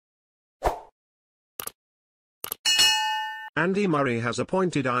Andy Murray has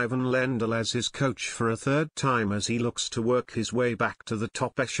appointed Ivan Lendl as his coach for a third time as he looks to work his way back to the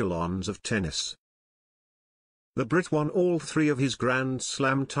top echelons of tennis. The Brit won all three of his Grand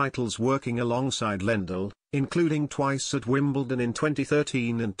Slam titles working alongside Lendl, including twice at Wimbledon in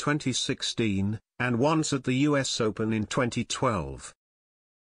 2013 and 2016, and once at the US Open in 2012.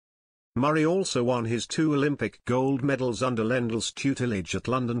 Murray also won his 2 Olympic gold medals under Lendl's tutelage at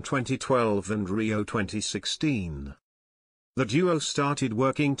London 2012 and Rio 2016. The duo started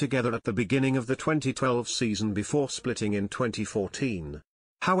working together at the beginning of the 2012 season before splitting in 2014.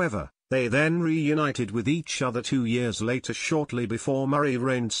 However, they then reunited with each other 2 years later, shortly before Murray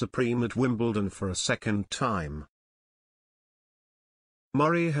reigned supreme at Wimbledon for a second time.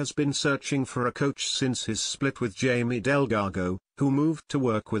 Murray has been searching for a coach since his split with Jamie Delgago, who moved to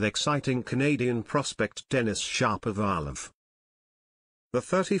work with exciting Canadian prospect Denis Shapovalov. The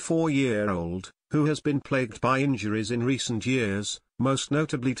 34-year-old, who has been plagued by injuries in recent years, most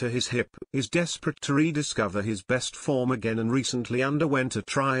notably to his hip, is desperate to rediscover his best form again and recently underwent a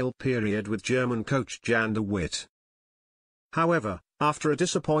trial period with German coach Jan de Witt. However, after a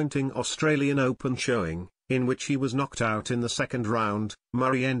disappointing Australian Open showing, in which he was knocked out in the second round,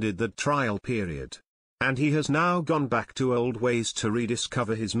 Murray ended the trial period. And he has now gone back to old ways to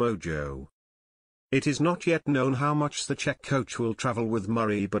rediscover his mojo. It is not yet known how much the Czech coach will travel with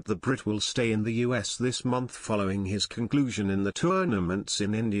Murray, but the Brit will stay in the US this month following his conclusion in the tournaments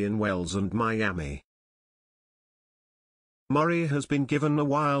in Indian Wells and Miami. Murray has been given a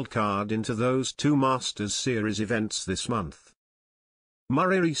wild card into those 2 Masters Series events this month.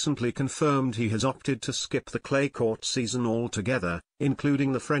 Murray recently confirmed he has opted to skip the clay court season altogether,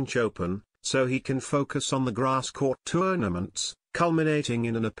 including the French Open, so he can focus on the grass court tournaments, culminating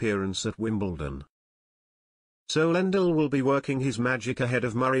in an appearance at Wimbledon. So Lendl will be working his magic ahead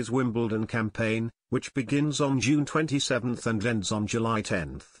of Murray's Wimbledon campaign, which begins on June 27 and ends on July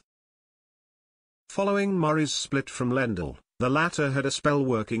 10. Following Murray's split from Lendl, the latter had a spell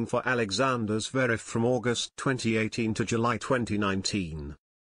working for Alexander Zverev from August 2018 to July 2019.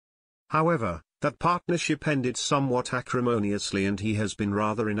 However, that partnership ended somewhat acrimoniously and he has been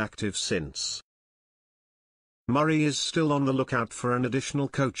rather inactive since. Murray is still on the lookout for an additional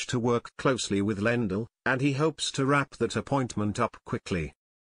coach to work closely with Lendl, and he hopes to wrap that appointment up quickly.